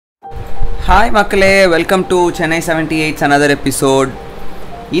Hi மக்களே, welcome to Chennai 78's another episode.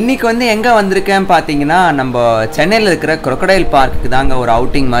 இன்னைக்கு எங்க வந்திருக்கேன் பாத்தீங்கன்னா நம்ம சென்னையில இருக்கிற crocodile பார்க்குக்கு தாங்க ஒரு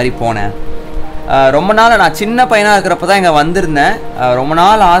அவுட்டிங் மாதிரி போனேன். ரொம்ப நாள் நான் சின்ன பையனா இருக்கிறப்ப தான் இங்க வந்திருந்தேன். ரொம்ப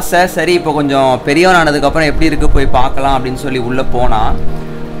நாள் ஆசை, சரி இப்போ கொஞ்சம் பெரியவனானதுக்கு அப்புறம் எப்படி இருக்கு போய் பார்க்கலாம் அப்படினு சொல்லி உள்ள போனா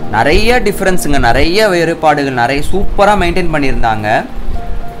நிறைய டிஃபரன்ஸ்ங்க, நிறைய வேறுபாடுகள், நிறைய சூப்பரா மெயின்टेन பண்ணிருந்தாங்க.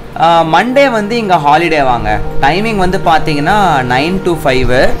 மண்டே இங்க ஹாலிடே வாங்க. டைமிங் பாத்தீங்கன்னா 9 to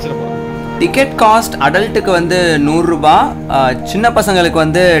 5. டிக்கெட் காஸ்ட் அடல்ட்டுக்கு 100 ரூபாய், சின்ன பசங்களுக்கு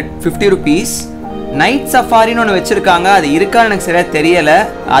 50 rupees. நைட் சஃபாரின்னு ஒன்று வச்சுருக்காங்க, அது இருக்கான்னு எனக்கு சரியாக தெரியலை.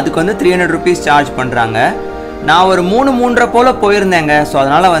 அதுக்கு 300 rupees சார்ஜ் பண்ணுறாங்க. நான் ஒரு 3-3:30 போல் போயிருந்தேங்க. ஸோ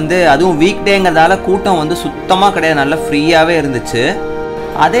அதனால் அதுவும் வீக் டேங்கிறதால கூட்டம் சுத்தமாக கிடையாது, நல்லா ஃப்ரீயாகவே இருந்துச்சு.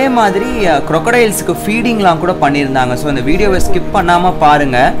 அதே மாதிரி crocodiles-க்கு ஃபீடிங்லாம் கூட பண்ணியிருந்தாங்க. ஸோ இந்த வீடியோவை ஸ்கிப் பண்ணாமல்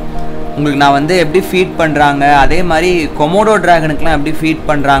பாருங்கள். உங்களுக்கு நான் எப்படி ஃபீட் பண்ணுறாங்க, அதே மாதிரி கொமோடோ ட்ராகனுக்குலாம் எப்படி ஃபீட்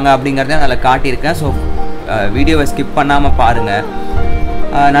பண்ணுறாங்க அப்படிங்கிறத நான் காட்டியிருக்கேன். ஸோ வீடியோவை ஸ்கிப் பண்ணாமல் பாருங்கள்.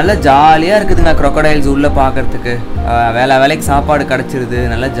 நல்லா ஜாலியாக இருக்குதுங்க crocodiles உள்ளே பார்க்குறதுக்கு. வேலைக்கு சாப்பாடு கிடச்சிருது,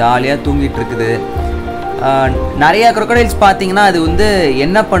 நல்லா ஜாலியாக தூங்கிட்டு இருக்குது. நிறையா crocodiles பார்த்தீங்கன்னா அது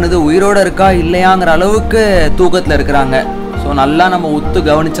என்ன பண்ணுது, உயிரோடு இருக்கா இல்லையாங்கிற அளவுக்கு தூக்கத்தில் இருக்கிறாங்க. ஸோ நல்லா நம்ம உத்து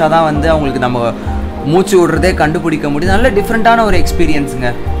கவனிச்சாதான் அவங்களுக்கு நம்ம மூச்சு விடுறதே கண்டுபிடிக்க முடியும். நல்ல டிஃப்ரெண்ட்டான ஒரு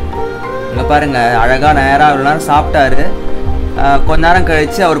எக்ஸ்பீரியன்ஸுங்க. இங்கே பாருங்கள், அழகாக நேராக இவ்வளோ நேரம் சாப்பிட்டாரு, கொஞ்ச நேரம்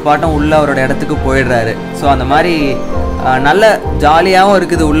கழித்து அவர் பாட்டம் உள்ளே அவரோட இடத்துக்கு போயிடுறாரு. ஸோ அந்த மாதிரி நல்ல ஜாலியாகவும்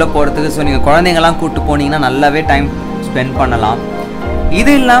இருக்குது உள்ளே போகிறதுக்கு. ஸோ நீங்கள் குழந்தைங்கள்லாம் கூப்பிட்டு போனீங்கன்னா நல்லாவே டைம் ஸ்பெண்ட் பண்ணலாம்.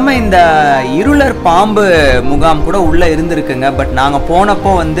 இது இல்லாமல் இந்த இருளர் பாம்பு முகாம் கூட உள்ளே இருந்திருக்குங்க. பட் நாங்கள்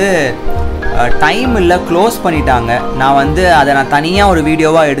போனப்போ டைம் இல்லை, க்ளோஸ் பண்ணிட்டாங்க. நான் அதை நான் தனியாக ஒரு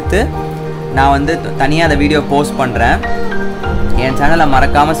வீடியோவாக எடுத்து நான் தனியாக அந்த வீடியோ போஸ்ட் பண்ணுறேன். என் சேனலை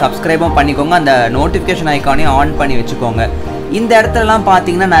மறக்காமல் சப்ஸ்கிரைபும் பண்ணிக்கோங்க, அந்த நோட்டிஃபிகேஷன் ஐக்கானையும் ஆன் பண்ணி வச்சுக்கோங்க. இந்த இடத்துலலாம்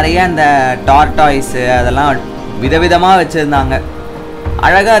பார்த்தீங்கன்னா நிறைய இந்த டார்டாய்ஸு அதெல்லாம் விதவிதமாக வச்சுருந்தாங்க.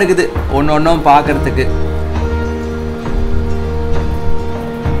 அழகாக இருக்குது ஒன்று ஒன்றும் பார்க்குறதுக்கு.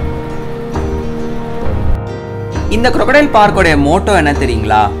 இந்த crocodile பார்க்கோடைய மோட்டோ என்ன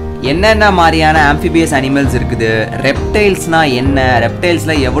தெரியுங்களா? என்னென்ன மாதிரியான ஆம்பிபியஸ் அனிமல்ஸ் இருக்குது, ரெப்டைல்ஸ்னால் என்ன,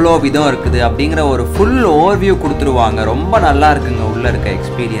 ரெப்டைல்ஸில் எவ்வளோ விதம் இருக்குது அப்படிங்கிற ஒரு ஃபுல் ஓவர்வியூ கொடுத்துருவாங்க. ரொம்ப நல்லா இருக்குங்க உள்ளே இருக்க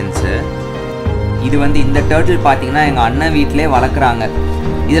எக்ஸ்பீரியன்ஸு. இது இந்த டர்ட்டில் பார்த்தீங்கன்னா எங்கள் அண்ணன் வீட்டிலே வளர்க்குறாங்க.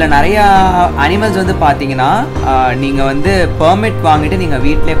 இதில் நிறையா அனிமல்ஸ் பார்த்தீங்கன்னா நீங்கள் பெர்மிட் வாங்கிட்டு நீங்கள்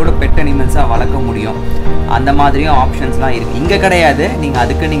வீட்டிலே கூட பெட் அனிமல்ஸாக வளர்க்க முடியும். அந்த மாதிரியும் ஆப்ஷன்ஸ்லாம் இருக்குது. இங்கே கிடையாது, நீங்கள்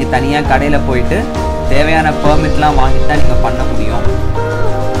அதுக்கு நீங்கள் தனியாக கடையில் போயிட்டு தேவையான பெர்மிட்லாம் வாங்கிட்டு தான் நீங்கள் பண்ண முடியும்.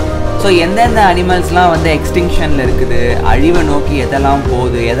 ஸோ எந்தெந்த அனிமல்ஸ்லாம் எக்ஸ்டிங்ஷனில் இருக்குது, அழிவை நோக்கி எதெல்லாம்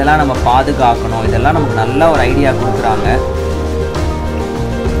போகுது, எதெல்லாம் நம்ம பாதுகாக்கணும், இதெல்லாம் நமக்கு நல்ல ஒரு ஐடியா கொடுக்குறாங்க.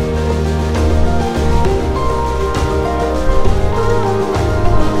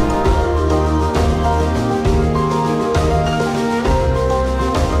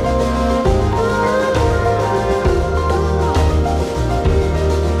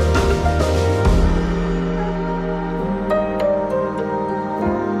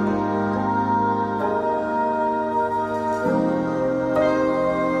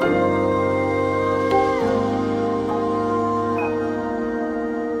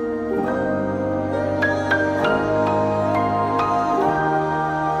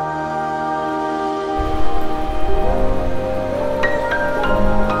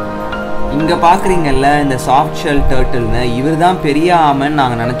 இங்கே பார்க்குறீங்கல்ல இந்த சாஃப்ட் ஷெல் டர்ட்டில்னு, இவர் தான் பெரிய ஆமைன்னு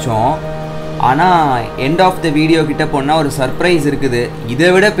நாங்கள் நினச்சோம். ஆனால் எண்ட் ஆஃப் த வீடியோ கிட்ட போனால் ஒரு சர்ப்ரைஸ் இருக்குது. இதை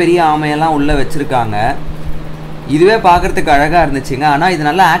விட பெரிய ஆமையெல்லாம் உள்ளே வச்சுருக்காங்க. இதுவே பார்க்குறதுக்கு அழகாக இருந்துச்சுங்க. ஆனால் இது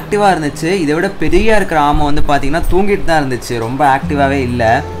நல்லா ஆக்டிவாக இருந்துச்சு. இதை விட பெரிய இருக்கிற ஆமை பார்த்திங்கன்னா தூங்கிட்டு தான் இருந்துச்சு, ரொம்ப ஆக்டிவாகவே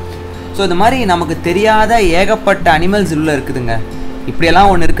இல்லை. ஸோ இந்த மாதிரி நமக்கு தெரியாத ஏகப்பட்ட அனிமல்ஸ் உள்ளே இருக்குதுங்க.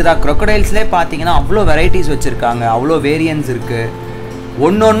 இப்படியெல்லாம் ஒன்று இருக்குதா? crocodilesலே பார்த்தீங்கன்னா அவ்வளோ வெரைட்டிஸ் வச்சுருக்காங்க, அவ்வளோ வேரியன்ஸ் இருக்குது.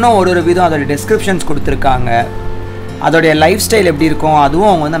 ஒன்று ஒரு விதம் அதோடைய டெஸ்கிரிப்ஷன்ஸ் கொடுத்துருக்காங்க. அதோடைய லைஃப் ஸ்டைல் எப்படி இருக்கும் அதுவும்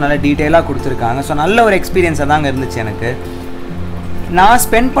அவங்க நல்லா டீட்டெயிலாக கொடுத்துருக்காங்க. ஸோ நல்ல ஒரு எக்ஸ்பீரியன்ஸாக தாங்க இருந்துச்சு எனக்கு. நான்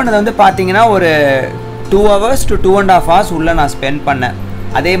ஸ்பெண்ட் பண்ணது பார்த்தீங்கன்னா ஒரு 2 hours to 2.5 hours உள்ளே நான் ஸ்பெண்ட் பண்ணேன்.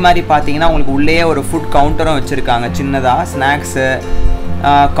 அதே மாதிரி பார்த்தீங்கன்னா உங்களுக்கு உள்ளேயே ஒரு ஃபுட் கவுண்டரும் வச்சுருக்காங்க. சின்னதாக ஸ்நாக்ஸு,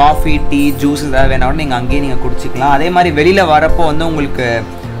 காஃபி, டீ, ஜூஸ் ஏதாவது வேணாலும் நீங்கள் அங்கேயே நீங்கள் குடிச்சிக்கலாம். அதே மாதிரி வெளியில் வரப்போ உங்களுக்கு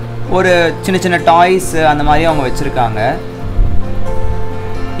ஒரு சின்ன சின்ன டாய்ஸு அந்த மாதிரி அவங்க வச்சுருக்காங்க.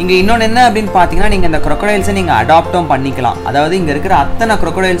 இங்கே இன்னொன்று என்ன அப்படின்னு பார்த்தீங்கன்னா, நீங்கள் இந்த crocodiles-ஐ நீங்கள் அடாப்டும் பண்ணிக்கலாம். அதாவது இங்கே இருக்கிற அத்தனை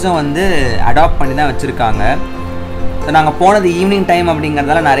crocodiles-உம் அடாப்ட் பண்ணி தான் வச்சுருக்காங்க. ஸோ நாங்கள் போனது ஈவினிங் டைம்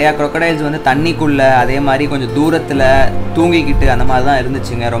அப்படிங்கிறதால நிறையா crocodiles தண்ணிக்குள்ளே அதே மாதிரி கொஞ்சம் தூரத்தில் தூங்கிக்கிட்டு அந்த மாதிரி தான்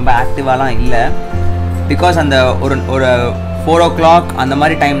இருந்துச்சுங்க. ரொம்ப ஆக்டிவாலாம் இல்லை. பிகாஸ் அந்த ஒரு 4 o'clock அந்த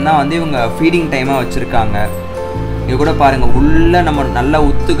மாதிரி டைம் தான் இவங்க ஃபீடிங் டைமாக வச்சுருக்காங்க. இங்கே கூட பாருங்கள், உள்ளே நம்ம நல்லா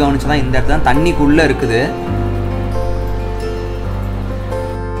உத்து கவனிச்சா தான் இந்த இடத்துல தான் தண்ணிக்குள்ளே இருக்குது.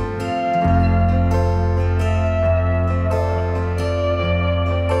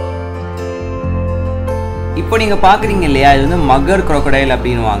 இப்போ நீங்கள் பார்க்குறீங்க இல்லையா, இது வந்து மகர் crocodile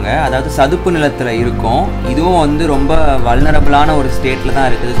அப்படின்வாங்க. அதாவது சதுப்பு நிலத்தில் இருக்கும். இதுவும் வந்து ரொம்ப வல்னரபிளான ஒரு ஸ்டேட்டில் தான்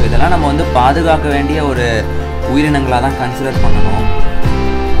இருக்குது. ஸோ இதெல்லாம் நம்ம வந்து பாதுகாக்க வேண்டிய ஒரு உயிரினங்களாக தான் கன்சிடர் பண்ணணும்.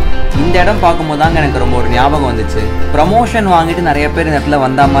 இந்த இடம் பார்க்கும்போது தாங்க எனக்கு ரொம்ப ஒரு ஞாபகம் வந்துச்சு. ப்ரமோஷன் வாங்கிட்டு நிறைய பேர் இந்த இடத்துல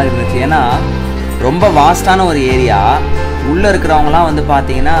வந்த மாதிரி இருந்துச்சு. ஏன்னா ரொம்ப வாஸ்டான ஒரு ஏரியா. உள்ளே இருக்கிறவங்களாம் வந்து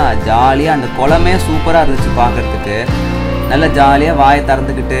பார்த்தீங்கன்னா ஜாலியாக, அந்த குளமே சூப்பராக இருந்துச்சு பார்க்குறதுக்கு. நல்லா ஜாலியாக வாயை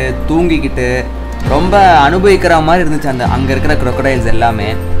திறந்துக்கிட்டு தூங்கிக்கிட்டு ரொம்ப அனுபவிக்கிற மாதிரி இருந்துச்சு அந்த அங்கே இருக்கிற crocodiles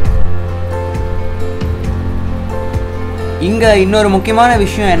எல்லாமே. இங்கே இன்னொரு முக்கியமான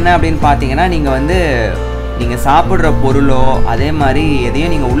விஷயம் என்ன அப்படின்னு பார்த்தீங்கன்னா, நீங்கள் சாப்பிட்ற பொருளோ அதே மாதிரி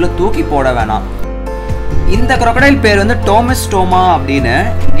எதையும் நீங்கள் உள்ளே தூக்கி போட வேணாம். இந்த crocodile பேர் வந்து டோமஸ்டோமா அப்படின்னு.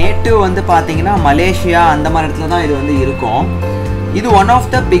 நேட்டிவ் வந்து பார்த்தீங்கன்னா மலேசியா அந்த மாதிரி இடத்துல தான் இது வந்து இருக்கும். இது ஒன்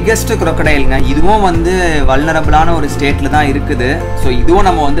ஆஃப் த பிக்கெஸ்ட் crocodileங்க. இதுவும் வந்து வல்னரபிளான ஒரு ஸ்டேட்டில் தான் இருக்குது. ஸோ இதுவும்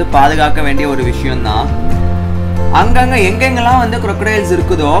நம்ம வந்து பாதுகாக்க வேண்டிய ஒரு விஷயம்தான். அங்கங்கே எங்கெங்கெல்லாம் வந்து crocodiles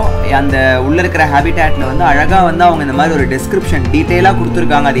இருக்குதோ அந்த உள்ளே இருக்கிற ஹேபிட்டேட்டில் வந்து அழகாக வந்து அவங்க இந்த மாதிரி ஒரு டிஸ்கிரிப்ஷன் டீட்டெயிலாக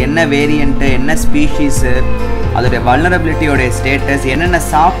கொடுத்துருக்காங்க. அது என்ன வேரியண்ட்டு, என்ன ஸ்பீஷீஸு, அதோடைய வல்னரபிலிட்டியோடைய ஸ்டேட்டஸ், என்னென்ன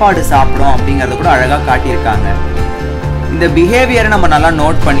சாப்பாடு சாப்பிடும் அப்படிங்கிறத கூட அழகாக காட்டியிருக்காங்க. இந்த பிஹேவியரை நம்ம நல்லா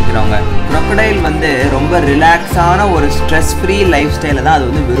நோட் பண்ணிக்கிறோங்க. crocodile வந்து ரொம்ப ரிலாக்ஸான ஒரு ஸ்ட்ரெஸ் ஃப்ரீ லைஃப் ஸ்டைலை தான் அது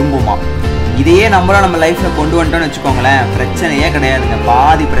வந்து விரும்புமா. இதையே நம்ம லைஃப்பில் கொண்டு வந்துட்டோம்னு வச்சுக்கோங்களேன், பிரச்சனையே கிடையாதுங்க.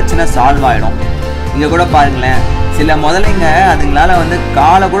 பாதி பிரச்சனை சால்வ் ஆகிடும். இங்கே கூட பாருங்களேன், சில முதலைங்க அதுங்களால வந்து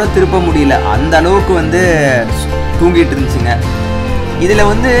காலை கூட திருப்ப முடியல, அந்த அளவுக்கு வந்து தூங்கிட்டு இருந்துச்சுங்க. இதில்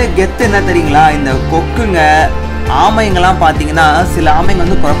வந்து கெத்து என்ன தெரியுங்களா, இந்த கொக்குங்க ஆமைங்கெல்லாம் பார்த்தீங்கன்னா சில ஆமைங்க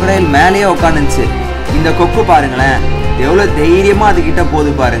வந்து crocodile மேலேயே உட்காந்துச்சு. இந்த கொக்கு பாருங்களேன் எவ்வளோ தைரியமாக அதுக்கிட்ட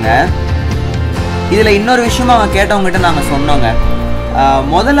போகுது பாருங்க. இதில் இன்னொரு விஷயமா அவங்க கேட்டவங்ககிட்ட நாங்கள் சொன்னோங்க,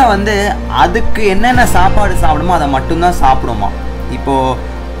 முதல்ல வந்து அதுக்கு என்னென்ன சாப்பாடு சாப்பிடுமோ அதை மட்டும்தான் சாப்பிடுமா. இப்போது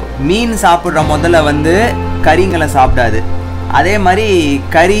மீன் சாப்பிட்ற முதல்ல வந்து கறிங்களை சாப்பிடாது. அதே மாதிரி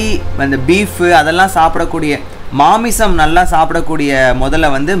கறி, அந்த பீஃபு அதெல்லாம் சாப்பிடக்கூடிய மாமிசம் நல்லா சாப்பிடக்கூடிய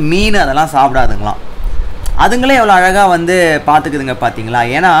முதல்ல வந்து மீன் அதெல்லாம் சாப்பிடாதுங்களாம். அதுங்களே எவ்வளோ அழகாக வந்து பார்த்துக்குதுங்க பார்த்தீங்களா.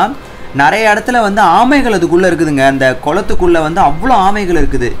 ஏன்னா நிறைய இடத்துல வந்து ஆமைகள் அதுக்குள்ளே இருக்குதுங்க. அந்த குளத்துக்குள்ளே வந்து அவ்வளோ ஆமைகள்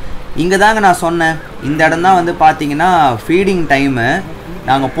இருக்குது. இங்கே தாங்க நான் சொன்னேன், இந்த இடம் தான் வந்து பார்த்தீங்கன்னா ஃபீடிங் டைமு.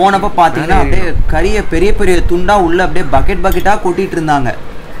 நாங்கள் போனப்போ பார்த்தீங்கன்னா அப்படியே கறியை பெரிய பெரிய துண்டாக உள்ளே அப்படியே பக்கெட்டாக கொட்டிகிட்டு இருந்தாங்க.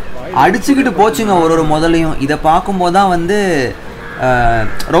 அடிச்சுக்கிட்டு போச்சுங்க ஒரு முதலையும். இதை பார்க்கும்போது தான் வந்து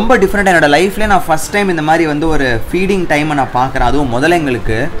ரொம்ப டிஃப்ரெண்ட்டாக என்னோடய லைஃப்லேயே நான் ஃபஸ்ட் டைம் இந்த மாதிரி வந்து ஒரு ஃபீடிங் டைமை நான் பார்க்குறேன். அதுவும்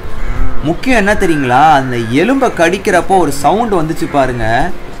முதலைங்களுக்கு முக்கியம் என்ன தெரியுங்களா, அந்த எலும்பை கடிக்கிறப்போ ஒரு சவுண்டு வந்துச்சு பாருங்க,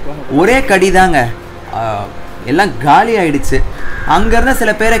 ஒரே கடி தாங்க, எல்லாம் காலி ஆயிடுச்சு. அங்கேருந்து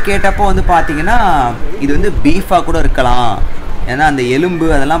சில பேரை கேட்டப்போ வந்து பார்த்தீங்கன்னா இது வந்து பீஃபாக கூட இருக்கலாம், ஏன்னா அந்த எலும்பு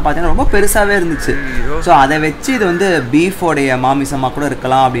அதெல்லாம் பார்த்தீங்கன்னா ரொம்ப பெருசாகவே இருந்துச்சு. ஸோ அதை வச்சு இது வந்து பீஃபோடைய மாமிசமாக கூட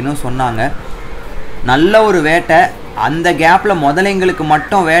இருக்கலாம் அப்படின்னு சொன்னாங்க. நல்ல ஒரு வேட்டை. அந்த கேப்பில் முதலைங்களுக்கு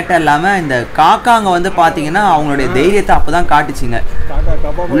மட்டும் வேட்டை இல்லாமல் இந்த காக்காங்க வந்து பார்த்தீங்கன்னா அவங்களுடைய தைரியத்தை அப்போ தான் காட்டுச்சிங்க.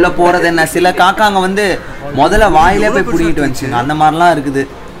 உள்ளே போகிறது என்ன, சில காக்காங்க வந்து முதல்ல வாயிலே போய் பிடிக்கிட்டு வந்துச்சுங்க, அந்த மாதிரிலாம் இருக்குது.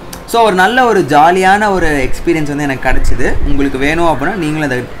 ஸோ ஒரு நல்ல ஒரு ஜாலியான ஒரு எக்ஸ்பீரியன்ஸ் வந்து எனக்கு கிடச்சிது. உங்களுக்கு வேணும் அப்படின்னா நீங்களும்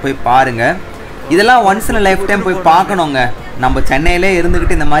அதை போய் பாருங்கள். இதெல்லாம் ஒன்ஸ் இன் லைஃப் டைம் போய் பார்க்கணுங்க. நம்ம சென்னையிலே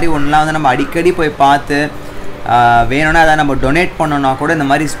இருந்துக்கிட்டு இந்த மாதிரி ஒன்றுலாம் வந்து நம்ம அடிக்கடி போய் பார்த்து வேணும்னா அதை நம்ம டொனேட் பண்ணோன்னா கூட இந்த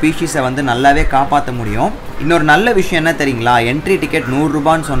மாதிரி ஸ்பீஷீஸை வந்து நல்லாவே காப்பாற்ற முடியும். இன்னொரு நல்ல விஷயம் என்ன தெரியுங்களா, என்ட்ரி டிக்கெட் 100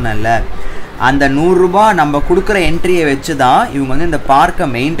 ரூபான்னு சொன்னேன்ல, அந்த 100 ரூபா நம்ம கொடுக்குற என்ட்ரியை வச்சு தான் இவங்க வந்து இந்த பார்க்கை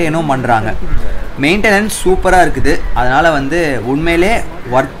மெயின்டைனும் பண்ணுறாங்க. மெயின்டெனன்ஸ் சூப்பராக இருக்குது. அதனால் வந்து உண்மையிலே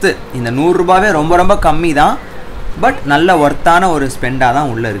ஒர்த்து. இந்த 100 ரூபாவே ரொம்ப ரொம்ப கம்மி தான், பட் நல்ல ஒர்த்தான ஒரு ஸ்பெண்டாக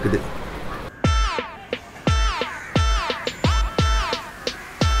தான் உள்ளே இருக்குது.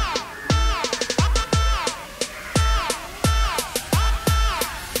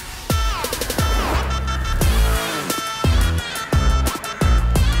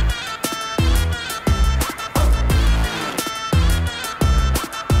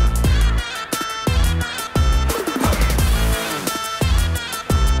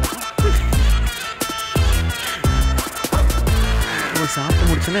 சாப்பிட்டு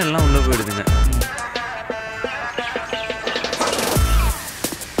முடிச்சுன்னா எல்லாம் உள்ளே போயிடுதுங்க.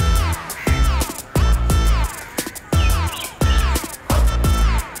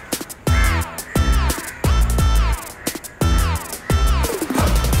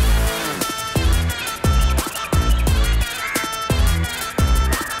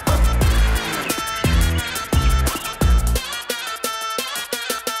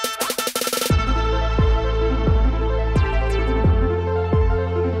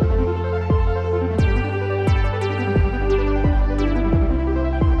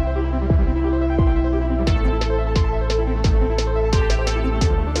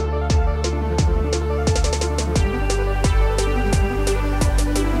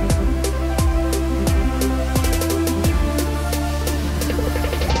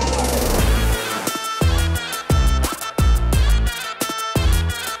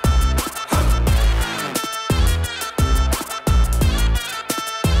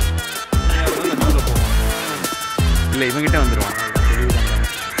 இல்லை இவங்கிட்ட வந்துடுவான்.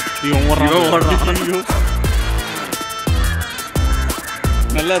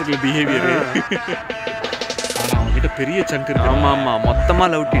 நல்லா இருக்குல்ல பிஹேவியரு. ஆனால் அவங்ககிட்ட பெரிய சங்க் இருக்கு. ஆமாம் ஆமாம்,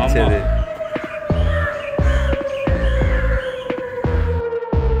 மொத்தமாக லவுட்டிடுச்சு அது.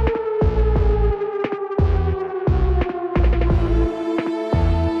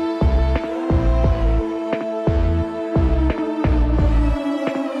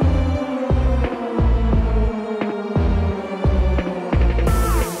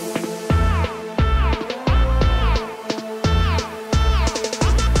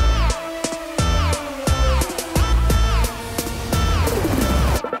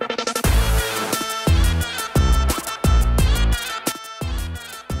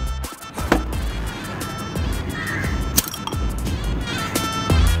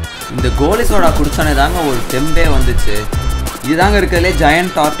 இந்த கோலி சோடா குடிச்சோன்னே தாங்க ஒரு தெம்பே வந்துச்சு. இதுதாங்க இருக்கிறதுலே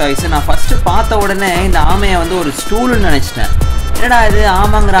ஜெயண்ட் டார்டாய்ஸ். நான் ஃபஸ்ட்டு பார்த்த உடனே இந்த ஆமையை வந்து ஒரு ஸ்டூலுன்னு நினச்சிட்டேன். என்னடா இது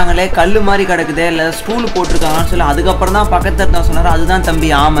ஆமாங்கிறாங்களே, கல் மாதிரி கிடக்குதே, இல்லை ஸ்டூல் போட்டிருக்காங்கன்னு சொல்லி அதுக்கப்புறம் தான் பக்கத்தில் இருந்தால் சொன்னார் அதுதான்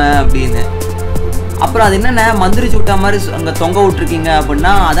தம்பி ஆமை அப்படின்னு. அப்புறம் அது என்னென்ன மந்திரிச்சு விட்டா மாதிரி அங்கே தொங்க விட்ருக்கீங்க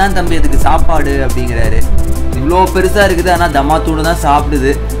அப்படின்னா அதான் தம்பி அதுக்கு சாப்பாடு அப்படிங்கிறாரு. இவ்வளோ பெருசாக இருக்குது, ஆனால் தம்மாத்தூடு தான்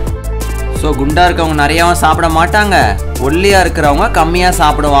சாப்பிடுது. ஸோ குண்டாக இருக்கவங்க நிறையாவும் சாப்பிட மாட்டாங்க, ஒல்லியாக இருக்கிறவங்க கம்மியாக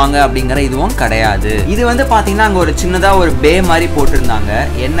சாப்பிடுவாங்க அப்படிங்கிற இதுவும் கிடையாது. இது வந்து பார்த்தீங்கன்னா அங்கே ஒரு சின்னதாக ஒரு பே மாதிரி போட்டிருந்தாங்க.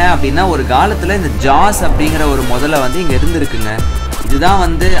 என்ன அப்படின்னா ஒரு காலத்தில் இந்த ஜாஸ் அப்படிங்கிற ஒரு முதலை வந்து இங்கே இருந்திருக்குங்க. இதுதான்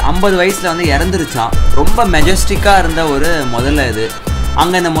வந்து 50 வயசில் வந்து இறந்துருச்சான். ரொம்ப மெஜஸ்டிக்காக இருந்த ஒரு முதலை இது.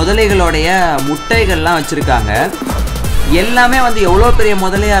 அங்கே இந்த முதலைகளுடைய முட்டைகள்லாம் வச்சுருக்காங்க. எல்லாமே வந்து எவ்வளோ பெரிய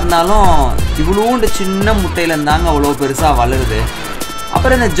முதலையாக இருந்தாலும் இவ்வளோண்டு சின்ன முட்டையில இருந்தாங்க அவ்வளோ பெருசாக வளருது.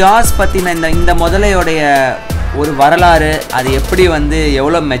 அப்புறம் இந்த ஜாஸ் பற்றின இந்த முதலையோடைய ஒரு வரலாறு, அது எப்படி வந்து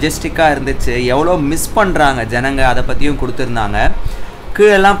எவ்வளோ மெஜஸ்டிக்காக இருந்துச்சு, எவ்வளோ மிஸ் பண்ணுறாங்க ஜனங்க, அதை பற்றியும் கொடுத்துருந்தாங்க.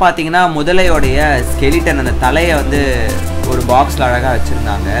 கீழெல்லாம் பார்த்தீங்கன்னா முதலையோடைய ஸ்கெலிட்டன், அந்த தலையை வந்து ஒரு பாக்ஸில் அழகாக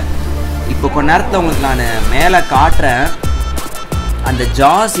வச்சுருந்தாங்க. இப்போ கொஞ்ச நேரத்தில் உங்களுக்கு நான் மேலே காட்டுறேன். அந்த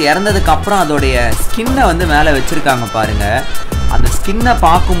ஜாஸ் இறந்ததுக்கப்புறம் அதோடைய ஸ்கின்னை வந்து மேலே வச்சுருக்காங்க பாருங்கள். அந்த ஸ்கின்னை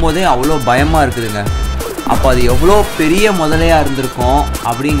பார்க்கும்போதே அவ்வளோ பயமாக இருக்குதுங்க. அப்போ அது எவ்வளோ பெரிய முதலையாக இருந்திருக்கும்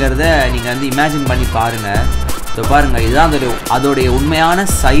அப்படிங்கிறத நீங்கள் வந்து இமேஜின் பண்ணி பாருங்கள். ஸோ பாருங்கள், இதுதான் அதோடைய உண்மையான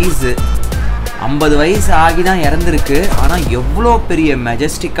சைஸு. 50 வயசு ஆகி தான் இறந்துருக்கு, ஆனால் எவ்வளோ பெரிய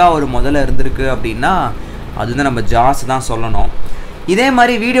மெஜஸ்டிக்காக ஒரு முதல்ல இருந்திருக்கு அப்படின்னா அதுதான் நம்ம ஜாஸ் தான் சொல்லணும். இதே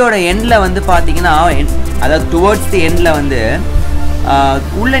மாதிரி வீடியோட எண்டில் வந்து பார்த்தீங்கன்னா, அதாவது டுவர்ட்ஸ் தி எண்டில் வந்து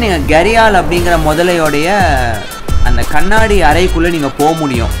உள்ளே நீங்கள் கரியால் அப்படிங்கிற முதலையோடைய அந்த கண்ணாடி அறைக்குள்ளே நீங்கள் போக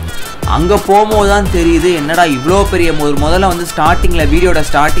முடியும். அங்கே போகும்போது தான் தெரியுது என்னடா இவ்வளோ பெரிய முதல்ல வந்து ஸ்டார்டிங்கில் வீடியோட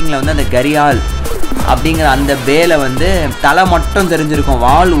ஸ்டார்டிங்கில் வந்து அந்த கரியால் அப்படிங்கிற அந்த பேல வந்து தலை மட்டும் தெரிஞ்சிருக்கும்,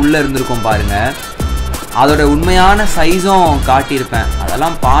 வால் உள்ளே இருந்திருக்கும் பாருங்கள். அதோட உண்மையான சைஸும் காட்டியிருப்பேன்.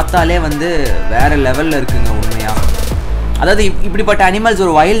 அதெல்லாம் பார்த்தாலே வந்து வேறு லெவலில் இருக்குங்க உண்மையாக. அதாவது இப்படிப்பட்ட அனிமல்ஸ்,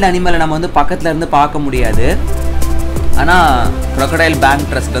 ஒரு வைல்டு அனிமலை நம்ம வந்து பக்கத்தில் இருந்து பார்க்க முடியாது. ஆனால் crocodile பேங்க்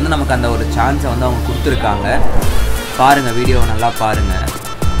ட்ரஸ்ட் வந்து நமக்கு அந்த ஒரு சான்ஸை வந்து அவங்க கொடுத்துருக்காங்க. பாருங்கள், வீடியோவை நல்லா பாருங்கள்.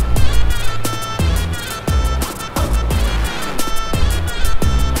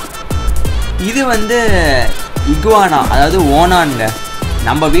 இது வந்து இகுவானா, அதாவது ஓனான்ங்க.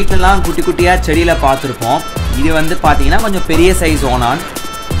 நம்ம வீட்டிலலாம் குட்டி குட்டியாக செடியில் பார்த்துருப்போம். இது வந்து பார்த்தீங்கன்னா கொஞ்சம் பெரிய சைஸ் ஓனான்.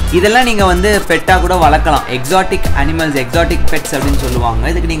 இதெல்லாம் நீங்கள் வந்து பெட்டாக கூட வளர்க்கலாம். எக்ஸாட்டிக் அனிமல்ஸ், எக்ஸாட்டிக் பெட்ஸ் அப்படின்னு சொல்லுவாங்க.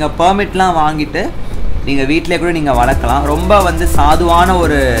 இதுக்கு நீங்கள் பெர்மிட்லாம் வாங்கிட்டு நீங்கள் வீட்டிலே கூட நீங்கள் வளர்க்கலாம். ரொம்ப வந்து சாதுவான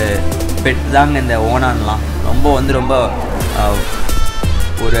ஒரு பெட் தாங்க இந்த ஓனான்லாம். ரொம்ப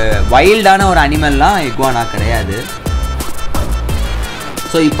ஒரு வைல்டான ஒரு அனிமல்லாம் இகுவானா கிடையாது.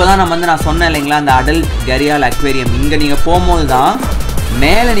 ஸோ இப்போ தான் நான் சொன்னேன் இல்லைங்களா, அந்த அடல்ட் கரியால் அக்வேரியம். இங்கே நீங்கள் போகும்போது தான்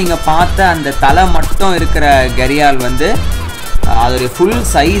மேலே நீங்கள் பார்த்த அந்த தலை மட்டும் இருக்கிற கரியால் வந்து அதோடைய ஃபுல்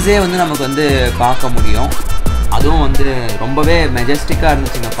சைஸே வந்து நமக்கு வந்து பார்க்க முடியும். அதுவும் வந்து ரொம்பவே மெஜஸ்டிக்காக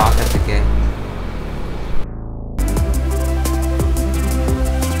இருந்துச்சுங்க பார்க்கறதுக்கு.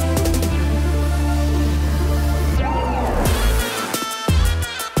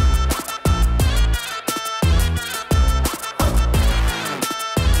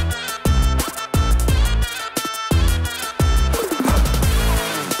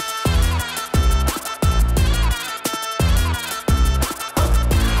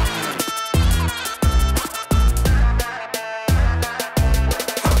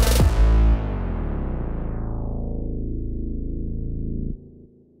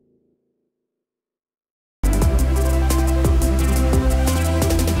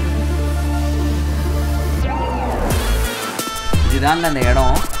 இதுதாங்க அந்த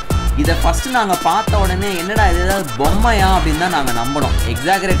இடம். இதை ஃபஸ்ட்டு நாங்கள் பார்த்த உடனே என்னடா இது ஏதாவது பொம்மையா அப்படின்னு தான் நாங்கள் நம்பினோம்.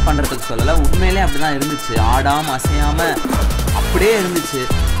 எக்ஸாகரேட் பண்ணுறதுக்கு சொல்லலை, உண்மையிலே அப்படி தான் இருந்துச்சு. ஆடாமல் அசையாமல் அப்படியே இருந்துச்சு.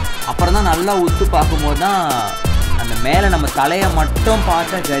 அப்புறம் தான் நல்லா உத்து பார்க்கும்போது தான் அந்த மேலே நம்ம தலையை மட்டும்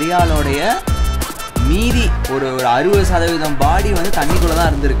பார்த்த கரியாலோடைய மீதி ஒரு 60% பாடி வந்து தண்ணிக்குள்ளே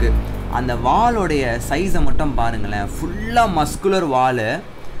தான் இருந்திருக்கு. அந்த வாலோடைய சைஸை மட்டும் பாருங்களேன், ஃபுல்லாக மஸ்குலர் வால்.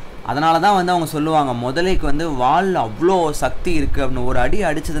 அதனால தான் வந்து அவங்க சொல்லுவாங்க முதலைக்கு வந்து வால் அவ்வளோ சக்தி இருக்குது அப்படின்னு. ஒரு அடி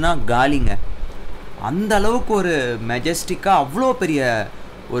அடிச்சதுன்னா காலிங்க. அந்த அளவுக்கு ஒரு மெஜஸ்டிக்காக அவ்வளோ பெரிய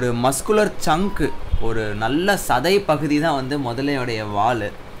ஒரு மஸ்குலர் சங்க்கு, ஒரு நல்ல சதை பகுதி தான் வந்து முதலையோடைய வால்.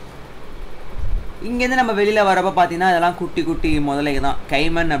 இங்கேருந்து நம்ம வெளியில் வரப்போ பார்த்தீங்கன்னா இதெல்லாம் குட்டி குட்டி முதலைக்கு தான்,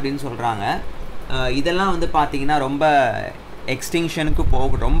 கைமன் அப்படின்னு சொல்கிறாங்க. இதெல்லாம் வந்து பார்த்திங்கன்னா ரொம்ப எக்ஸ்டிங்ஷனுக்கு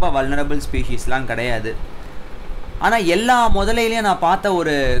போகும், ரொம்ப வல்னரபிள் ஸ்பீஷீஸ்லாம் கிடையாது. ஆனால் எல்லா முதலையிலையும் நான் பார்த்த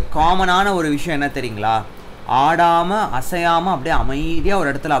ஒரு காமனான ஒரு விஷயம் என்ன தெரியுங்களா, ஆடாமல் அசையாமல் அப்படியே அமைதியாக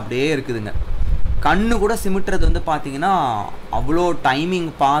ஒரு இடத்துல அப்படியே இருக்குதுங்க. கண்ணு கூட சிமிட்டுறது வந்து பார்த்திங்கன்னா அவ்வளோ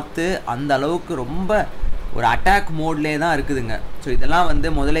டைமிங் பார்த்து அந்த அளவுக்கு ரொம்ப ஒரு அட்டாக் மோட்லேயே தான் இருக்குதுங்க. ஸோ இதெல்லாம் வந்து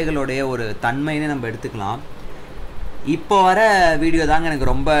முதலைகளுடைய ஒரு தன்மைன்னு நம்ம எடுத்துக்கலாம். இப்போ வர வீடியோ தாங்க எனக்கு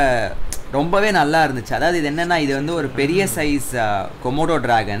ரொம்பவே நல்லா இருந்துச்சு. அதாவது இது என்னென்னா, இது வந்து ஒரு பெரிய சைஸ் கொமோடோ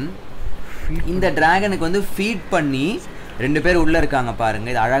டிராகன். இந்த டிராகனுக்கு வந்து ஃபீட் பண்ணி 2 பேர் உள்ளே இருக்காங்க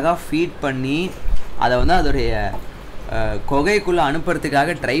பாருங்கள். இது அழகாக ஃபீட் பண்ணி அதை வந்து அதோடைய கொகைக்குள்ளே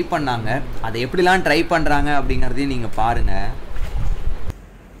அனுப்புறதுக்காக ட்ரை பண்ணாங்க. அதை எப்படிலாம் ட்ரை பண்ணுறாங்க அப்படிங்கிறதையும் நீங்கள் பாருங்கள்.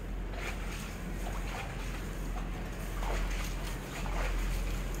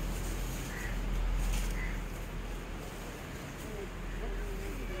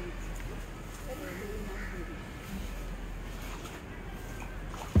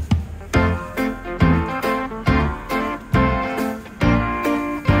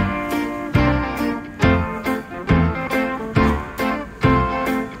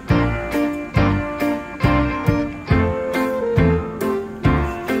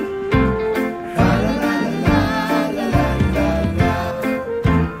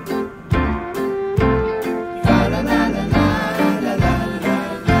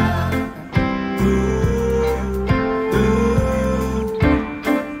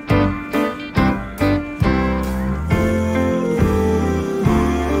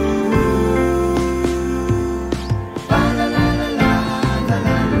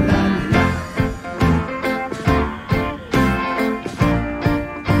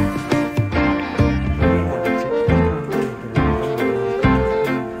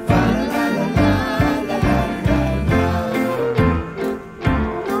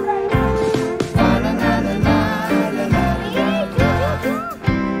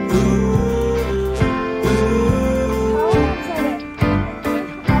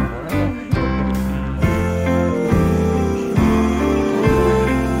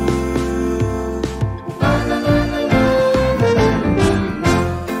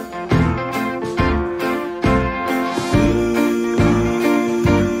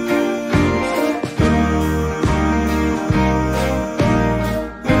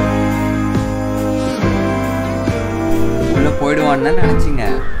 போயிடுவான்னு நினச்சிங்க,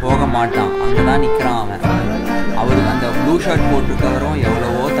 போக மாட்டான். அங்கே தான் நிற்கிறான் அவன். அவருக்கு அந்த ப்ளூ ஷர்ட் போட்டிருக்கவரும்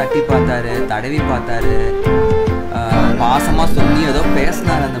எவ்வளவோ தட்டி பார்த்தாரு, தடவி பார்த்தாரு, பாசமாக சொல்லி ஏதோ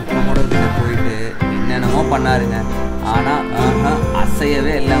பேசினார் அந்த ப்ரொமோட்டர்கிட்ட போயிட்டு, என்னென்னமோ பண்ணாருங்க. ஆனால்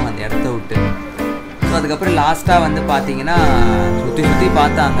அசையவே இல்லை அந்த இடத்த விட்டு. ஸோ அதுக்கப்புறம் லாஸ்ட்டாக வந்து பார்த்தீங்கன்னா சுற்றி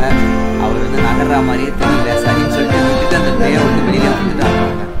பார்த்தாங்க. அவர் வந்து நகர்ற மாதிரியே தெரியல. சரின்னு சொல்லிட்டு விட்டுட்டு அந்த ப்ளேயை விட்டு வெளியில் வந்துட்டாங்க.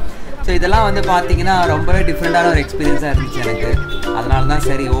 ஸோ இதெல்லாம் வந்து பார்த்தீங்கன்னா ரொம்பவே டிஃப்ரெண்ட்டான ஒரு எக்ஸ்பீரியன்ஸாக இருந்துச்சு எனக்கு. அதனால தான்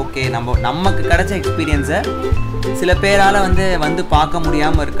சரி ஓகே, நமக்கு கிடைச்ச எக்ஸ்பீரியன்ஸை சில பேரால் வந்து பார்க்க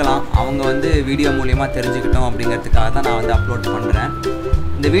முடியாமல் இருக்கலாம், அவங்க வந்து வீடியோ மூலிமா தெரிஞ்சுக்கிட்டோம் அப்படிங்கிறதுக்காக தான் நான் வந்து அப்லோட் பண்ணுறேன்.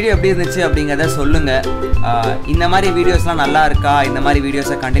 இந்த வீடியோ எப்படி இருந்துச்சு அப்படிங்கிறத சொல்லுங்கள். இந்த மாதிரி வீடியோஸ்லாம் நல்லா இருக்கா, இந்த மாதிரி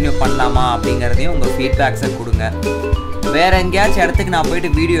வீடியோஸை கண்டினியூ பண்ணலாமா அப்படிங்கிறதையும் உங்கள் ஃபீட்பேக்ஸை கொடுங்க. வேறு எங்கேயாச்சும் இடத்துக்கு நான்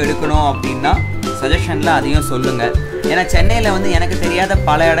போயிட்டு வீடியோ எடுக்கணும் அப்படின்னா சஜஷனில் அதையும் சொல்லுங்கள். ஏன்னா சென்னையில் வந்து எனக்கு தெரியாத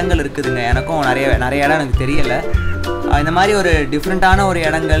பல இடங்கள் இருக்குதுங்க. எனக்கும் நிறைய இடம் எனக்கு தெரியலை. இந்த மாதிரி ஒரு டிஃப்ரெண்ட்டான ஒரு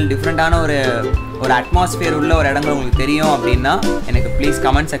இடங்கள், டிஃப்ரெண்ட்டான ஒரு அட்மாஸ்ஃபியர் உள்ள ஒரு இடங்கள் உங்களுக்கு தெரியும் அப்படின்னா எனக்கு ப்ளீஸ்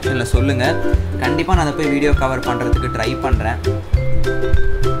கமெண்ட் செக்ஷனில் சொல்லுங்கள். கண்டிப்பாக நான் அதை போய் வீடியோ கவர் பண்ணுறதுக்கு ட்ரை பண்ணுறேன்.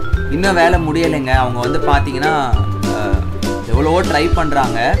 இன்னும் வேலை முடியலைங்க. அவங்க வந்து பார்த்தீங்கன்னா எவ்வளவோ ட்ரை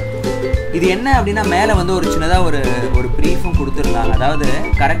பண்ணுறாங்க. இது என்ன அப்படின்னா மேலே வந்து ஒரு சின்னதாக ஒரு ப்ரீஃபும் கொடுத்துருந்தாங்க. அதாவது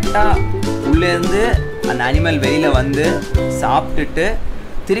கரெக்டாக உள்ளேருந்து அந்த அனிமல் வெளியில் வந்து சாப்பிட்டுட்டு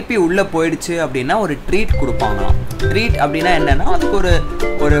திருப்பி உள்ளே போயிடுச்சு அப்படின்னா ஒரு ட்ரீட் கொடுப்பாங்களாம். ட்ரீட் அப்படின்னா என்னென்னா அதுக்கு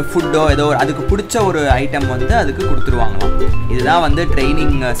ஒரு ஃபுட்டோ ஏதோ அதுக்கு பிடிச்ச ஒரு ஐட்டம் வந்து அதுக்கு கொடுத்துருவாங்களாம். இதுதான் வந்து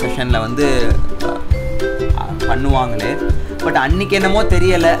ட்ரைனிங் செஷனில் வந்து பண்ணுவாங்களே. பட் அன்றைக்கி என்னமோ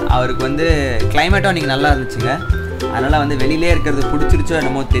தெரியலை, அவருக்கு வந்து கிளைமேட்டும் அன்றைக்கி நல்லா இருந்துச்சுங்க. அதனால் வந்து வெளியிலே இருக்கிறது பிடிச்சிருச்சோ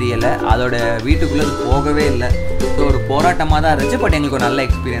என்னமோ தெரியலை, அதோட வீட்டுக்குள்ளே அது போகவே இல்லை. ஸோ ஒரு போராட்டமாக தான் இருந்துச்சு. பட் எங்களுக்கு ஒரு நல்ல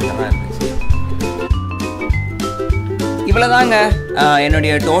எக்ஸ்பீரியன்ஸாக தான் இருந்துச்சு. இவ்வளோதாங்க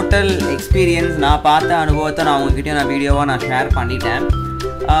என்னுடைய டோட்டல் எக்ஸ்பீரியன்ஸ். நான் பார்த்த அனுபவத்தை நான் உங்ககிட்ட நான் வீடியோவாக நான் ஷேர் பண்ணிட்டேன்.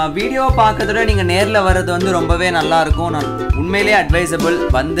 வீடியோவை பார்க்கறதோட நீங்கள் நேரில் வர்றது வந்து ரொம்பவே நல்லாயிருக்கும். நான் உண்மையிலே அட்வைசபிள்.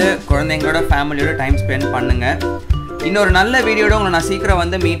 வந்து குழந்தைங்களோட ஃபேமிலியோட டைம் ஸ்பெண்ட் பண்ணுங்கள். இன்னொரு நல்ல வீடியோட உங்களை நான் சீக்கிரம்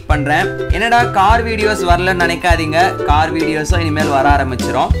வந்து மீட் பண்ணுறேன். என்னடா கார் வீடியோஸ் வரலன்னு நினைக்காதீங்க. கார் வீடியோஸும் இனிமேல் வர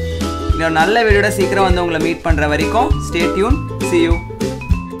ஆரம்பிச்சிடும். இன்னொரு நல்ல வீடியோட சீக்கிரம் வந்து உங்களை மீட் பண்ணுற வரைக்கும் ஸ்டே டியூன். See you.